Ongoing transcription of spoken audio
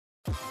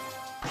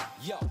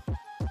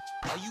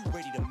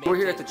We're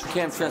here at the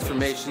Camp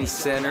Transformation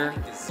Center,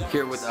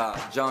 here with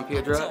John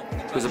Piedra,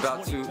 who's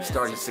about to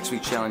start his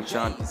 6-week challenge.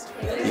 John,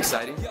 you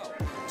excited?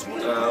 A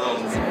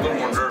little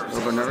more nervous. A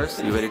little bit nervous?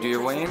 You ready to do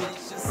your weigh-in?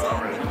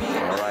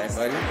 Alright,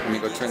 buddy. Let me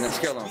go turn that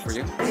scale on for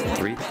you.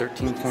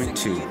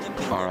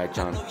 313.2. Alright,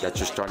 John, that's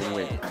your starting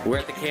weight. We're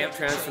at the Camp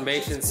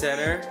Transformation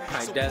Center,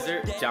 High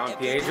Desert, John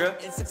Piedra.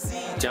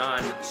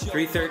 John,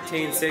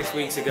 313 6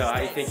 weeks ago. How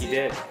do you think you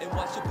did?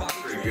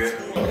 Pretty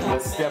good.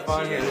 Let's step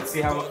on here. Let's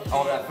see how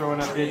all that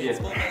throwing up did you.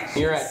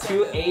 You're at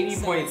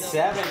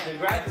 280.7.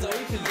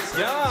 Congratulations,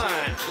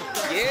 John.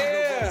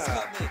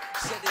 Yeah.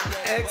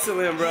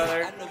 Excellent,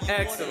 brother.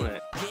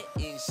 Excellent. Get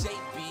in shape,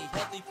 be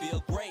healthy,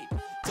 feel great.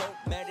 Don't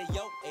matter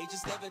your age,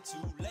 it's never too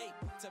late.